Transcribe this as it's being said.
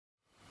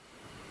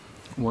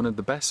One of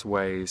the best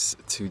ways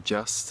to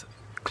just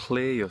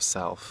clear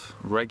yourself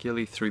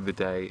regularly through the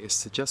day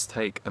is to just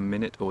take a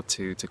minute or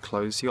two to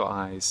close your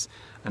eyes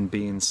and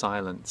be in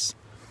silence.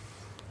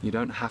 You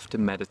don't have to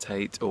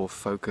meditate or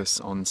focus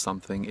on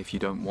something if you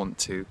don't want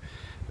to.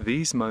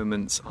 These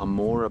moments are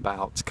more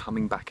about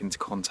coming back into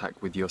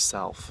contact with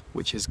yourself,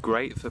 which is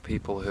great for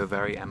people who are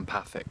very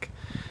empathic,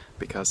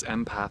 because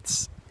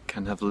empaths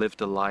can have lived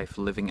a life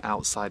living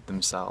outside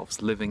themselves,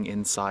 living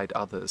inside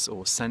others,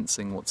 or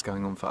sensing what's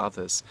going on for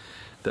others,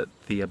 that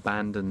the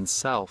abandoned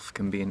self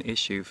can be an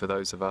issue for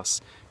those of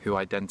us who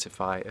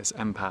identify as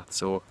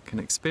empaths or can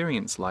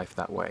experience life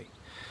that way.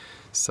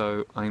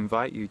 So I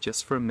invite you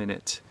just for a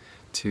minute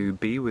to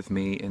be with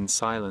me in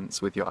silence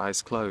with your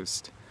eyes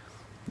closed.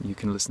 You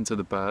can listen to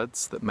the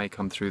birds that may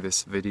come through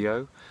this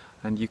video,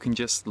 and you can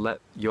just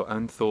let your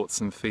own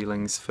thoughts and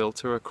feelings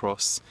filter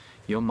across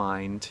your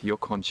mind, your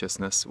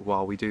consciousness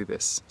while we do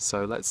this.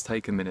 So let's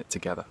take a minute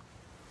together.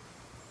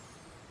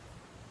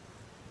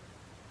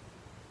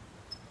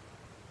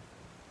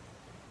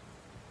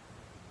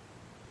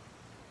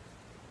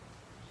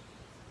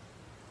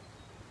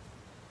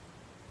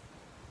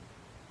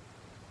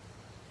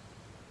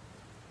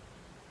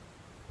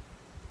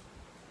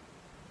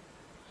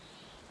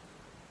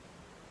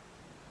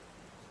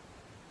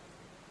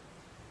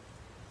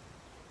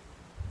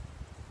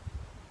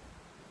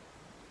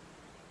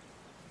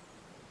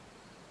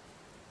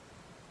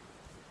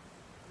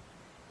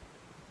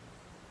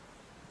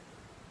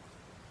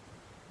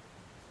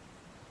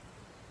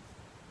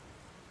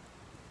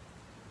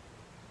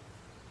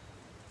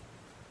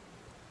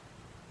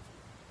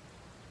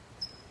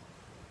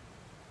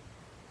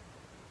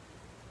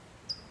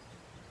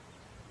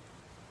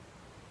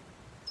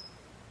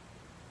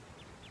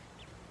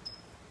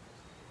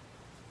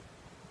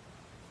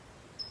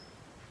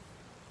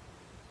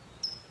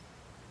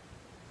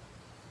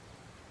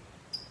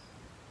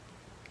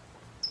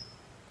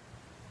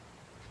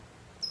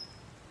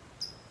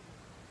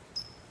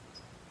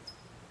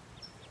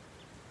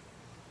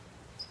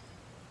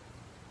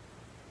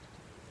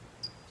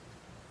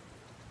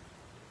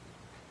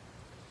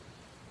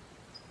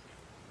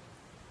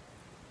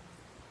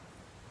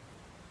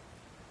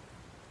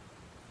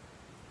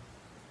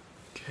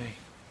 Okay.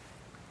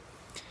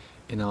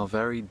 In our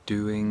very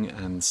doing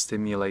and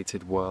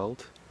stimulated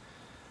world,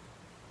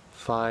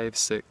 5,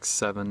 6,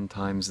 7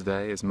 times a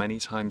day, as many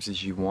times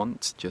as you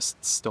want,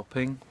 just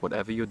stopping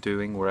whatever you're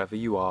doing, wherever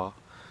you are,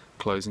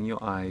 closing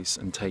your eyes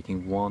and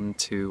taking 1,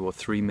 2 or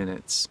 3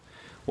 minutes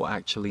will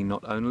actually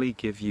not only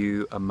give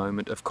you a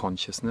moment of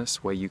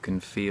consciousness where you can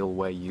feel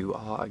where you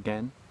are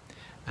again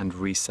and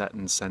reset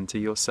and center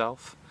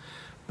yourself,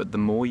 but the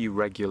more you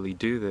regularly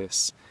do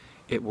this,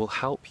 it will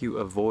help you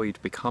avoid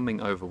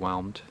becoming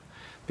overwhelmed,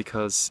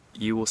 because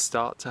you will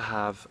start to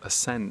have a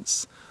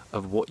sense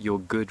of what your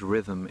good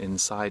rhythm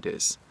inside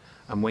is.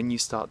 And when you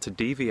start to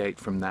deviate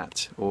from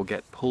that or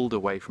get pulled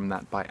away from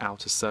that by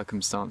outer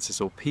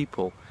circumstances or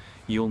people,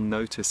 you'll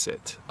notice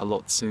it a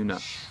lot sooner.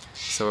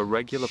 So a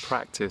regular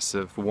practice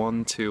of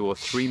 1, 2 or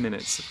 3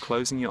 minutes of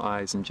closing your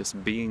eyes and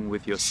just being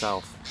with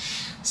yourself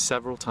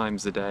several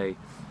times a day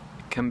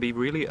can be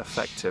really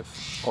effective.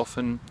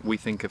 Often we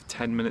think of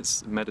 10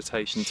 minutes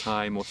meditation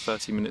time or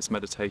 30 minutes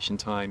meditation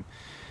time,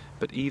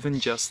 but even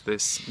just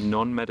this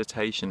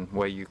non-meditation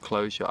where you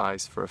close your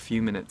eyes for a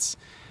few minutes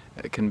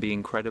can be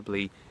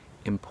incredibly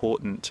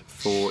important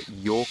for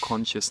your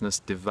consciousness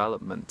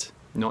development.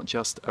 Not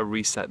just a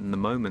reset in the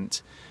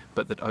moment,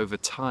 but that over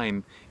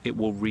time it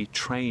will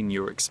retrain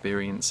your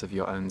experience of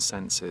your own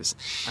senses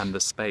and the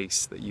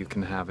space that you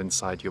can have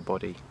inside your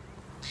body.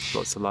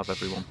 Lots of love,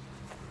 everyone.